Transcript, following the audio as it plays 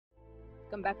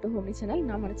Welcome back to homely channel.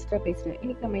 நான் மனசிட்டா பேசுகிறேன்.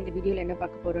 இன்றைக்கி நம்ம இந்த வீடியோவில் என்ன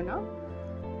பார்க்க போகிறோன்னா,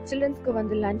 சில்ட்ரன்ஸ்க்கு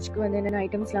வந்து லஞ்சுக்கு வந்து என்னென்ன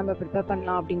ஐட்டம்ஸ் நம்ம ப்ரிப்பேர்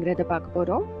பண்ணலாம் அப்படிங்கிறத பார்க்க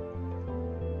போகிறோம்.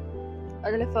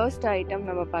 அதில் ஃபர்ஸ்ட் ஐட்டம்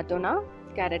நம்ம பார்த்தோன்னா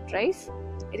கேரட் ரைஸ்.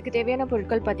 இதுக்கு தேவையான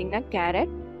பொருட்கள் பார்த்திங்கன்னா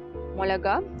கேரட்,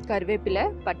 மிளகா, கருவேப்பிலை,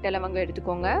 பட்டை, லவங்கம்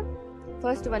எடுத்துக்கோங்க.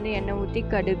 ஃபர்ஸ்ட் வந்து எண்ணெய் ஊற்றி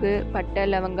கடுகு, பட்டை,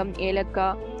 லவங்கம்,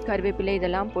 ஏலக்காய், கருவேப்பிலை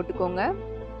இதெல்லாம் போட்டுக்கோங்க.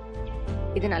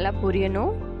 இது நல்லா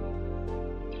பொரியணும்.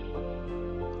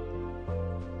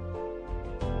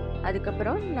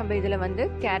 அதுக்கப்புறம் நம்ம இதில் வந்து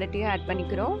கேரட்டையும் ஆட்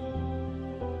பண்ணிக்கிறோம்.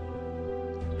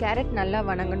 கேரட் நல்லா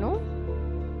வணங்கணும்.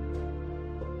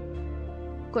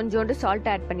 கொஞ்சோண்டு சால்ட்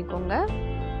ஆட் பண்ணிக்கோங்க.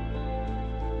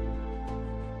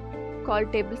 1/4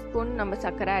 டேபிள் ஸ்பூன் நம்ம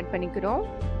சர்க்கரை ஆட் பண்ணிக்கிறோம்.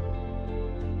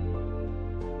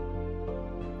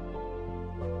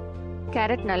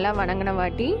 கேரட் நல்லா வணங்கின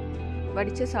வாட்டி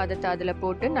வடித்த சாதத்தை அதில்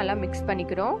போட்டு நல்லா மிக்ஸ்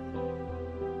பண்ணிக்கிறோம்.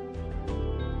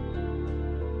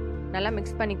 நல்லா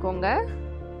மிக்ஸ் பண்ணிக்கோங்க.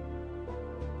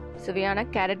 சுவையான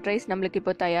கேரட் ரைஸ் நம்மளுக்கு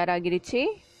இப்போ தயாராகிருச்சு.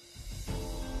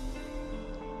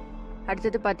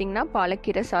 அடுத்தது பார்த்திங்கன்னா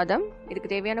பாலக்கீரை சாதம்.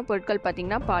 இதுக்கு தேவையான பொருட்கள்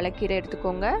பார்த்திங்கன்னா பாலக்கீரை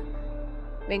எடுத்துக்கோங்க,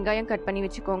 வெங்காயம் கட் பண்ணி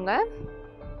வச்சுக்கோங்க,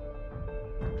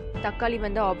 தக்காளி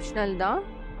வந்து ஆப்ஷனல் தான்,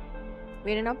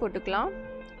 வேணும்னா போட்டுக்கலாம்,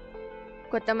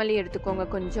 கொத்தமல்லி எடுத்துக்கோங்க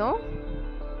கொஞ்சம்.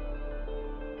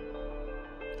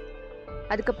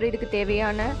 அதுக்கப்புறம் இதுக்கு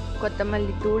தேவையான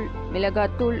கொத்தமல்லி தூள்,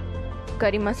 மிளகாத்தூள்,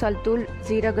 கறி மசால் தூள்,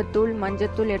 ஜீரகத்தூள்,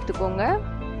 மஞ்சத்தூள் எடுத்துக்கோங்க.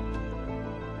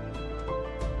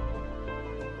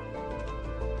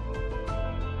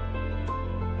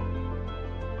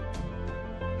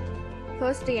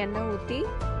 ஃபர்ஸ்ட் எண்ணெய் ஊற்றி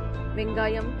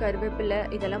வெங்காயம், கருவேப்பிலை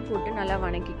இதெல்லாம் போட்டு நல்லா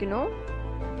வணக்கிக்கணும்.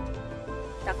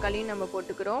 தக்காளியும் நம்ம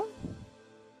போட்டுக்கிறோம்.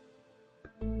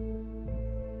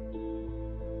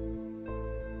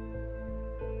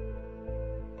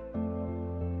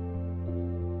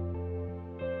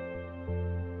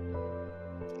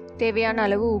 தேவையான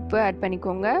அளவு உப்பு ஆட்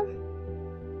பண்ணிக்கோங்க.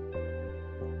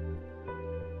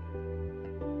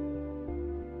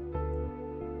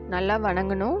 நல்லா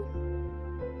வணங்கணும்.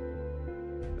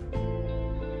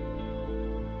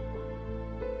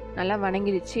 நல்லா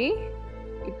வணங்கிடுச்சு.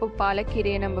 இப்போ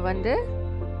பாலக்கீரையை நம்ம வந்து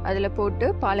அதில் போட்டு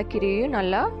பாலக்கீரையும்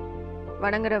நல்லா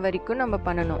வணங்குற வரைக்கும் நம்ம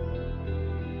பண்ணணும்.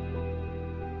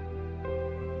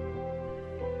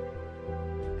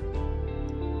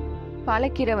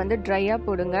 பாலக்கீரை வந்து ட்ரையாக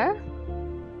போடுங்க.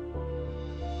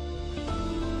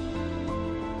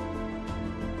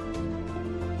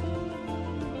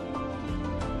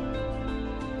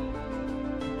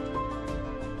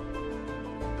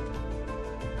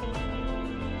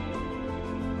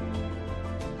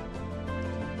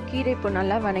 கீரை இப்போ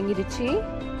நல்லா வணங்கிடுச்சு.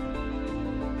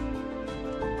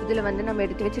 இதில் வந்து நம்ம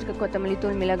எடுத்து வச்சிருக்க கொத்தமல்லி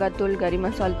தூள், மிளகாத்தூள், கறி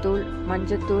மசால் தூள்,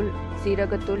 மஞ்சத்தூள்,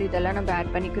 சீரகத்தூள் இதெல்லாம் நம்ம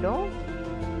ஆட் பண்ணிக்கிறோம்.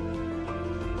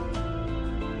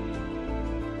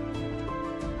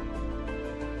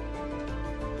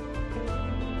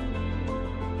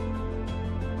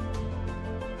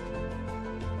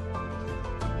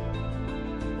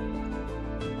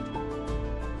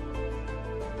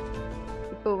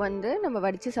 இப்போ வந்து நம்ம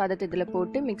வடித்த சாதத்தை இதில்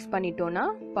போட்டு மிக்ஸ் பண்ணிட்டோன்னா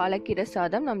பாலக்கீரை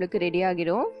சாதம் நம்மளுக்கு ரெடி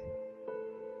ஆகிடும்.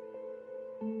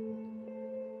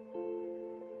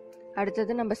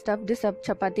 அடுத்தது நம்ம ஸ்டஃப்டு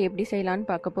சப்பாத்தி எப்படி செய்யலான்னு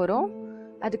பார்க்க போகிறோம்.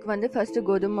 அதுக்கு வந்து ஃபஸ்ட்டு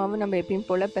கோதுமை மாவு நம்ம எப்பயும்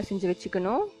போல் பிசைஞ்சு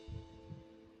வச்சுக்கணும்.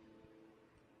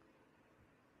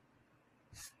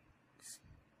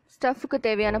 ஸ்டஃப்க்கு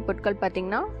தேவையான பொருட்கள்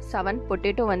பார்த்திங்கன்னா 7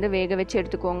 பொட்டேட்டோ வந்து வேக வச்சு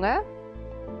எடுத்துக்கோங்க.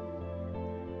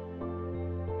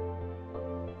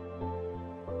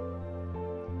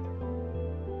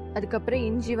 அதுக்கப்புறம்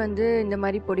இஞ்சி வந்து இந்த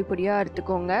மாதிரி பொடி பொடியாக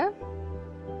அறுத்துக்கோங்க.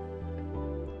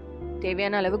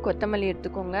 தேவையான அளவு கொத்தமல்லி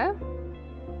எடுத்துக்கோங்க.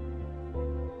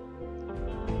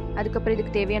 அதுக்கப்புறம்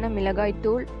இதுக்கு தேவையான மிளகாய்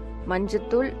தூள்,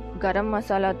 மஞ்சத்தூள், கரம்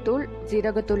மசாலா தூள்,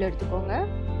 ஜீரகத்தூள் எடுத்துக்கோங்க.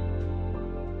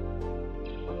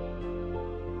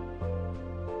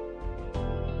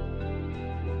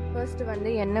 ஃபர்ஸ்ட்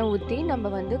வந்து எண்ணெய் ஊற்றி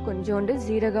நம்ம வந்து கொஞ்சோண்டு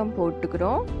ஜீரகம்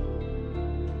போட்டுக்கிறோம்.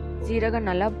 ஜீரகம்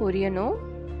நல்லா பொரியணும்.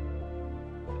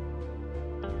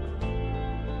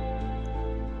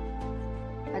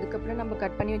 அதுக்கப்புறம் நம்ம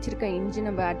கட் பண்ணி வச்சிருக்க இஞ்சி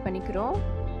நம்ம ஆட் பண்ணிக்கிறோம்.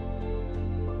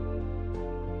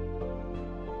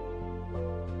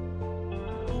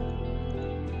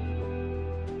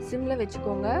 சிம்ல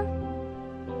வச்சுக்கோங்க.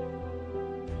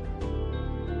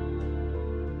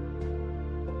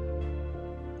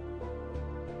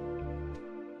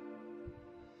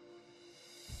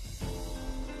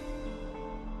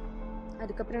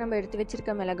 அதுக்கப்புறம் நம்ம எடுத்து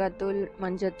வச்சிருக்க மிளகாத்தூள்,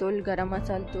 மஞ்சத்தூள், கரம்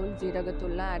மசால் தூள்,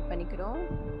 ஜீரகத்தூள்லாம் ஆட் பண்ணிக்கிறோம்.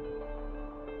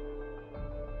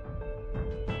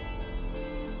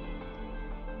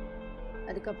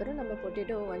 அதுக்கப்புறம் நம்ம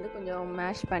பொட்டேட்டோ வந்து கொஞ்சம்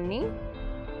மேஷ் பண்ணி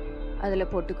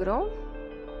அதில் போட்டுக்கிறோம்.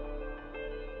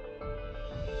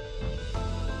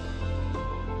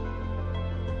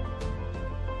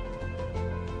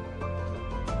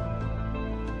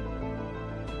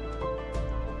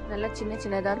 நல்லா சின்ன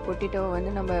சின்னதாக பொட்டேட்டோவை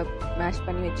வந்து நம்ம மேஷ்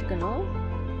பண்ணி வச்சுக்கணும்.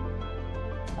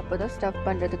 அப்போ தான் ஸ்டஃப்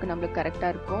பண்ணுறதுக்கு நம்மளுக்கு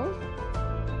கரெக்டாக இருக்கும்.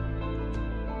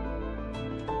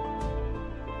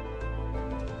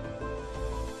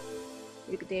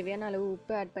 இதுக்கு தேவையான அளவு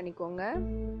உப்பு ஆட் பண்ணிக்கோங்க.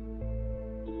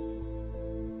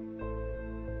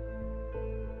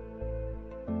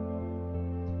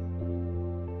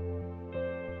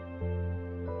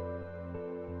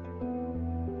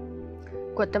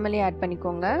 கொத்தமல்லி ஆட்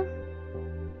பண்ணிக்கோங்க.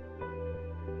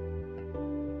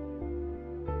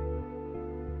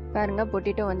 பாருங்க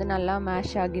பொட்டேட்டோ வந்து நல்லா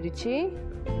மேஷ் ஆகிருச்சு.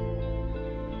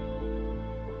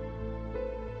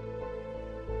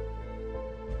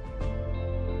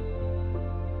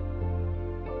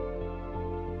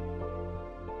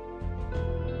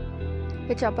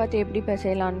 இப்போ சப்பாத்தி எப்படி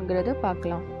பிசையலாம்ங்கிறத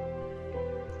பார்க்கலாம்.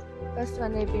 ஃபர்ஸ்ட்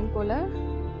வந்து எப்பயும் போல்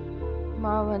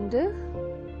மாவு வந்து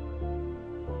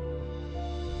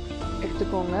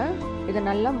எடுத்துக்கோங்க. இதை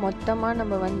நல்லா மொத்தமாக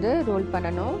நம்ம வந்து ரோல்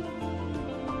பண்ணணும்.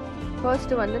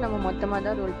 ஃபர்ஸ்ட் வந்து நம்ம மொத்தமாக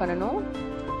தான் ரோல் பண்ணணும்.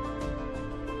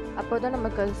 அப்போ தான்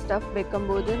நமக்கு ஸ்டஃப்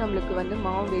வைக்கும்போது நம்மளுக்கு வந்து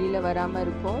மாவு வெளியில் வராமல்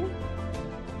இருக்கும்.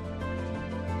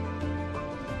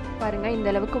 பாருங்கள், இந்த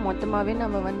அளவுக்கு மொத்தமாகவே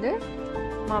நம்ம வந்து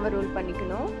மாவை ரோல்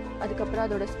பண்ணிக்கணும். அதுக்கப்புறம்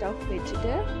அதோட ஸ்டஃப்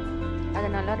வச்சுட்டு அதை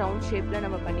நல்லா ரவுண்ட் ஷேப்பில்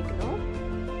நம்ம பண்ணிக்கணும்.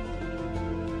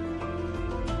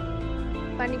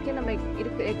 பண்ணிக்க நம்ம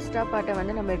இருக்க எக்ஸ்ட்ரா பார்ட்டை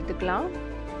வந்து நம்ம எடுத்துக்கலாம்.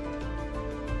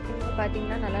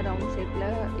 பார்த்தீங்கன்னா நல்லா ரவுண்ட் ஷேப்பில்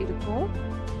இருக்கும்.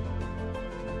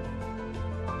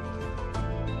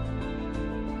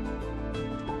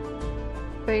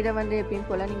 இப்போ இதை வந்து எப்பயும்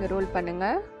போல் நீங்கள் ரோல்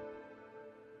பண்ணுங்கள்.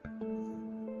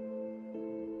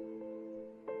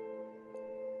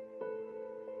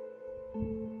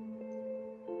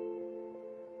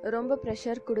 ரொம்ப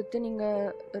ப்ரெஷர் கொடுத்து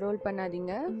நீங்கள் ரோல்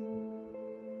பண்ணாதீங்க.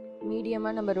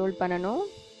 மீடியமாக நம்ம ரோல் பண்ணணும்.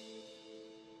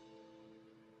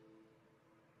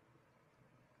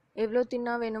 எவ்வளோ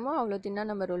தின்னா வேணுமோ அவ்வளோ தின்னா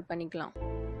நம்ம ரோல் பண்ணிக்கலாம்.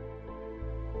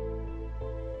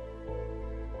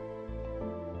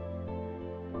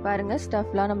 பாருங்க,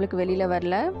 ஸ்டஃப்லாம் நம்மளுக்கு வெளியில்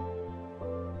வரல.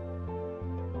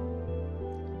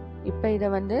 இப்போ இதை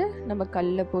வந்து நம்ம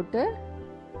கல்லில் போட்டு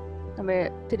நம்ம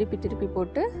திருப்பி திருப்பி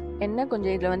போட்டு எண்ணெய்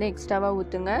கொஞ்சம் இதில் வந்து எக்ஸ்ட்ராவாக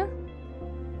ஊற்றுங்க.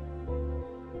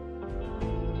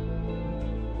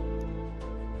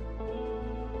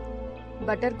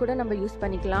 பட்டர் கூட நம்ம யூஸ்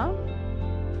பண்ணிக்கலாம்.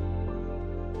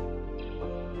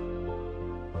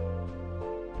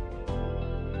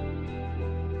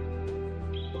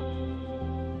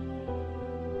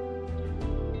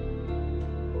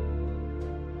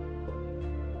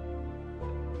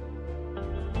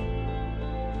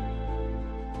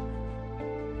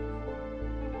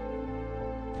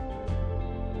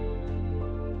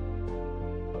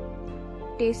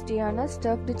 டேஸ்டியான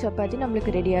ஸ்டஃப்டு சப்பாத்தி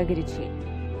நம்மளுக்கு ரெடி ஆகிருச்சு.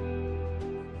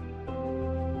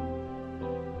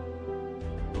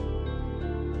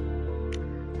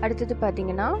 அடுத்தது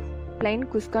பார்த்தீங்கன்னா பிளைன்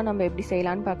குஸ்கா நம்ம எப்படி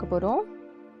செய்யலான்னு பார்க்க போகிறோம்.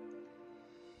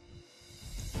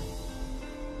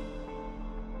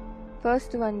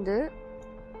 ஃபர்ஸ்ட் வந்து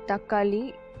தக்காளி,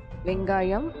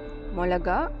 வெங்காயம்,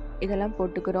 மிளகா இதெல்லாம்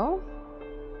போட்டுக்கிறோம்.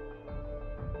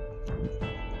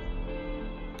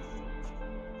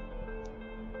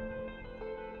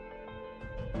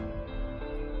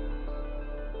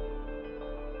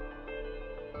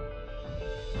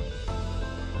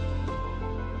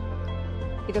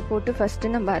 இதை போட்டு ஃபர்ஸ்ட்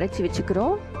நம்ம அரைச்சி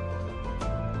வச்சுக்கிறோம்.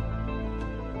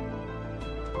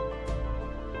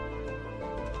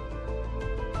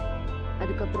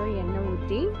 அதுக்கப்புறம் எண்ணெய்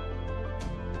ஊற்றி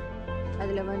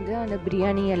அதில் வந்து அந்த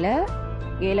பிரியாணி இலை,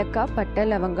 ஏலக்காய், பட்டை,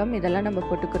 லவங்கம் இதெல்லாம் நம்ம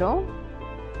போட்டுக்கிறோம்.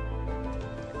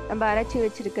 நம்ம அரைச்சி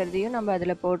வச்சிருக்கிறதையும் நம்ம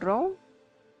அதில் போடுறோம்.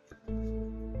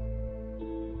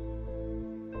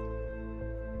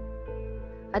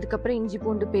 அதுக்கப்புறம் இஞ்சி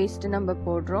பூண்டு பேஸ்ட் நம்ம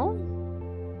போடுறோம்.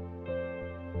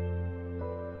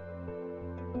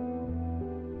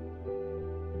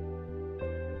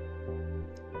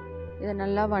 இதை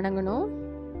நல்லா வணங்கணும்.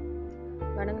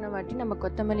 வணங்கின வாட்டி நம்ம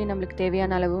கொத்தமல்லி நம்மளுக்கு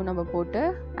தேவையான அளவு நம்ம போட்டு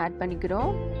ஆட்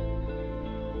பண்ணிக்கிறோம்.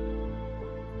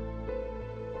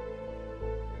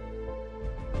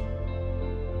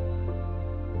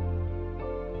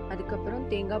 அதுக்கப்புறம்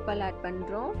தேங்காய் பால் ஆட்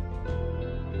பண்ணுறோம்.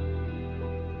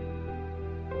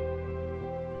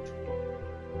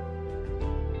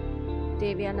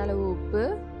 தேவையான அளவு உப்பு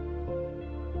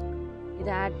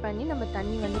இதை ஆட் பண்ணி நம்ம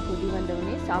தண்ணி வந்து கொதி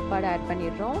வந்தவுடனே சாப்பாடு ஆட்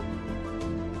பண்ணிடுறோம்.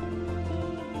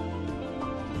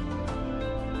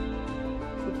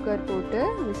 குக்கர் போட்டு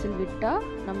விசில் விட்டால்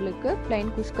நம்மளுக்கு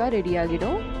பிளைன் குஸ்கா ரெடி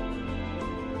ஆகிடும்.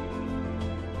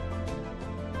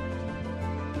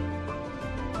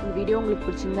 இந்த வீடியோ உங்களுக்கு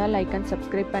பிடிச்சிருந்தா லைக் அண்ட்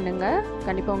சப்ஸ்கிரைப் பண்ணுங்கள்.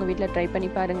 கண்டிப்பாக உங்கள் வீட்டில் ட்ரை பண்ணி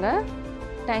பாருங்கள்.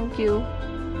 தேங்க்யூ.